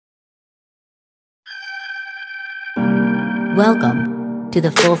Welcome to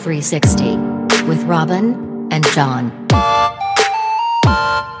the Full 360 with Robin and John.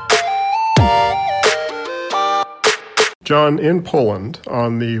 John, in Poland,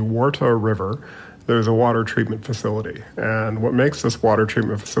 on the Warta River, there's a water treatment facility. And what makes this water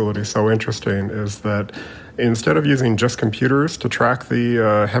treatment facility so interesting is that instead of using just computers to track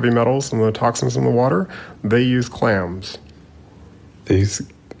the heavy metals and the toxins in the water, they use clams. These,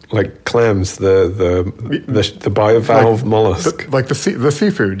 like clams, the bivalve mollusk. Like the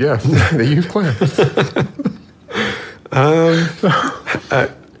seafood, yes. They use clams.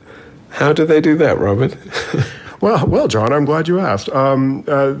 How do they do that, Robin? Well, John, I'm glad you asked.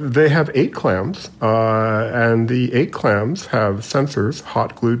 They have 8 clams, and the 8 clams have sensors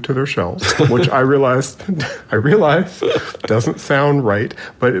hot glued to their shells, which I realize doesn't sound right,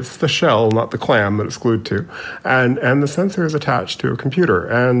 but it's the shell, not the clam, that it's glued to, and the sensor is attached to a computer.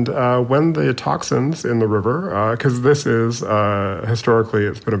 And when the toxins in the river, because this is historically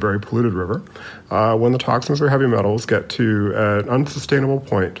it's been a very polluted river, when the toxins or heavy metals get to an unsustainable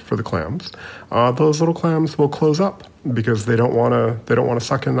point for the clams, those little clams will close up because they don't want to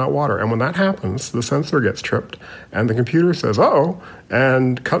suck in that water. And when that happens, the sensor gets tripped, and the computer says, "Uh-oh,"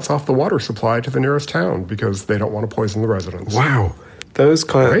 and cuts off the water supply to the nearest town because they don't want to poison the residents. Wow, those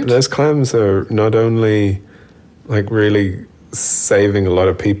clams are not only like really saving a lot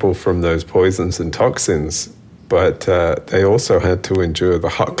of people from those poisons and toxins, but they also had to endure the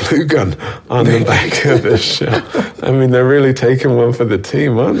hot glue gun on the back of the shell. I mean, they're really taking one for the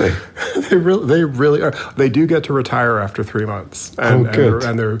team, aren't they? They really are. They do get to retire after 3 months, and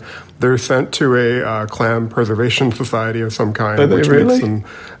they're sent to a clam preservation society of some kind. Are they really?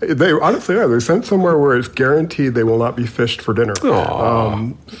 They honestly are. They're sent somewhere where it's guaranteed they will not be fished for dinner.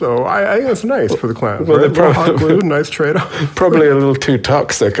 So I think it's nice for the clams. Well, right? They're hot glue, nice trade-off. Probably a little too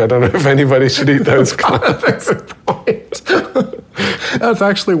toxic. I don't know if anybody should eat those clams. That's a point. That's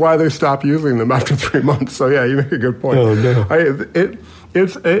actually why they stop using them after 3 months. So yeah, you make a good point. Oh no.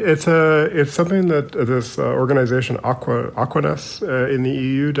 It's something that this organization Aquaness in the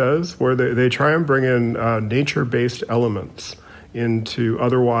EU does, where they try and bring in nature-based elements into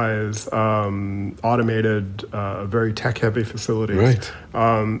otherwise automated, very tech-heavy facilities. Right.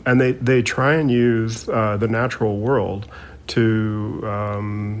 And they try and use the natural world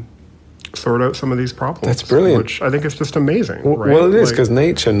to sort out some of these problems. That's brilliant. Which I think is just amazing. Right? Well, it is, because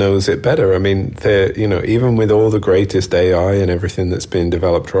nature knows it better. I mean, even with all the greatest AI and everything that's being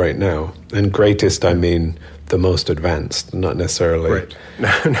developed right now, and greatest, I mean the most advanced, not necessarily. Right.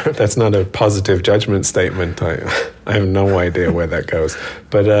 That's not a positive judgment statement. I have no idea where that goes.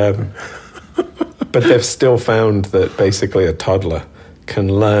 But they've still found that basically a toddler can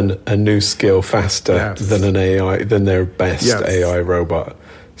learn a new skill faster than their best AI robot.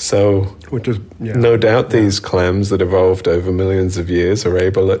 So, which is no doubt these clams that evolved over millions of years are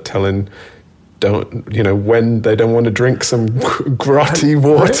able at telling, when they don't want to drink some grotty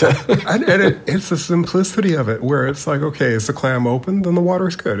water. And it's the simplicity of it, where it's like, okay, is the clam open? Then the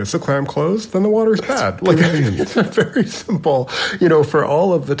water's good. Is the clam closed? Then the water's bad. Like, it's very simple. For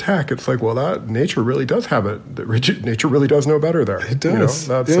all of the tech, it's like, well, that nature really does have it. Nature really does know better there. It does.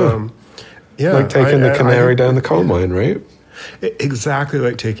 That's like taking the canary down the coal mine, right? Exactly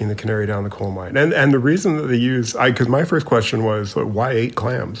like taking the canary down the coal mine. And the reason that they use, because my first question was, why 8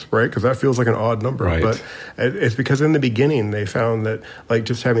 clams, right? Because that feels like an odd number. Right. But it's because in the beginning they found that like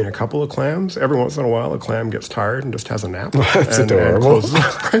just having a couple of clams, every once in a while a clam gets tired and just has a nap. That's adorable.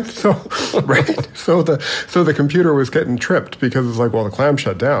 Right? So the computer was getting tripped because it's like, well, the clam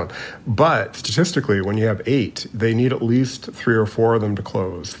shut down. But statistically, when you have 8, they need at least 3 or 4 of them to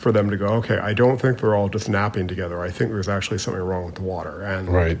close for them to go, okay, I don't think they're all just napping together. I think there's actually something wrong with the water, and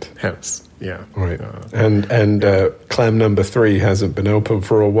hence, right. And clam number 3 hasn't been open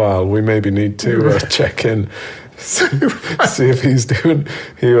for a while. We maybe need to check in, see if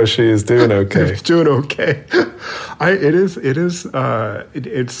he or she is doing okay. He's doing okay.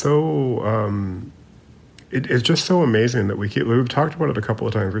 It's just so amazing that we've talked about it a couple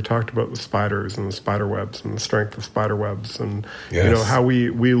of times. We talked about the spiders and the spider webs and the strength of spider webs, and how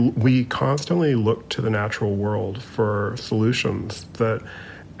we constantly look to the natural world for solutions that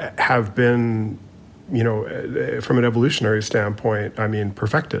have been, from an evolutionary standpoint, I mean,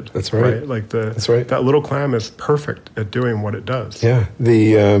 perfected. That's right. Like that's right. That little clam is perfect at doing what it does. Yeah.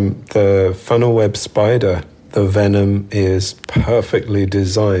 The funnel web spider, the venom is perfectly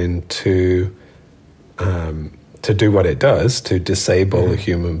designed to do what it does, to disable a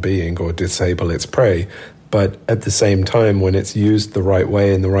human being or disable its prey. But at the same time, when it's used the right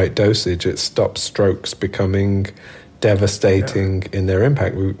way in the right dosage, it stops strokes becoming devastating in their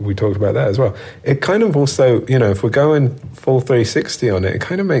impact. We talked about that as well. It kind of also, if we're going full 360 on it, it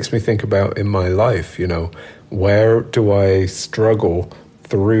kind of makes me think about in my life, where do I struggle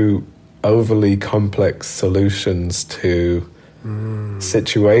through overly complex solutions to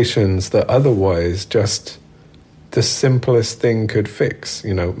situations that otherwise just the simplest thing could fix.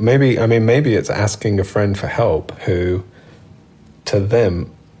 Maybe it's asking a friend for help who, to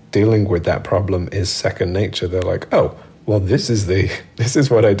them, dealing with that problem is second nature. They're like, oh, well, this is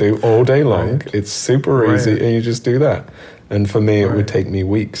what I do all day long. Right. It's super easy, and you just do that. And for me, it would take me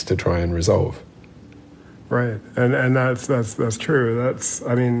weeks to try and resolve. Right, and that's true.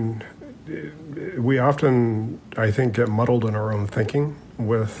 We often, I think, get muddled in our own thinking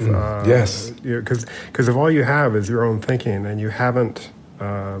with yes, because if all you have is your own thinking and you haven't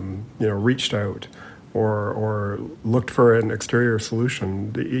reached out or looked for an exterior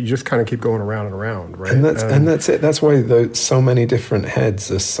solution, you just kind of keep going around and around, right? And that's it. That's why so many different heads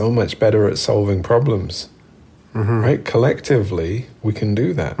are so much better at solving problems, right? Collectively, we can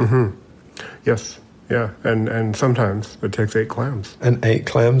do that. Yes. Yeah, and sometimes it takes 8 clams. And 8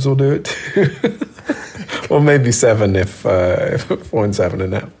 clams will do it too. Or maybe 7 if one's having a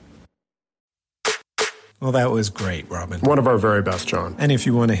nap. Well, that was great, Robin. One of our very best, John. And if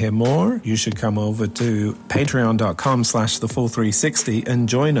you want to hear more, you should come over to patreon.com/thefull360 and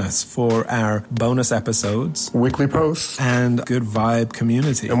join us for our bonus episodes, weekly posts, and good vibe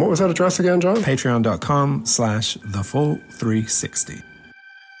community. And what was that address again, John? patreon.com/thefull360.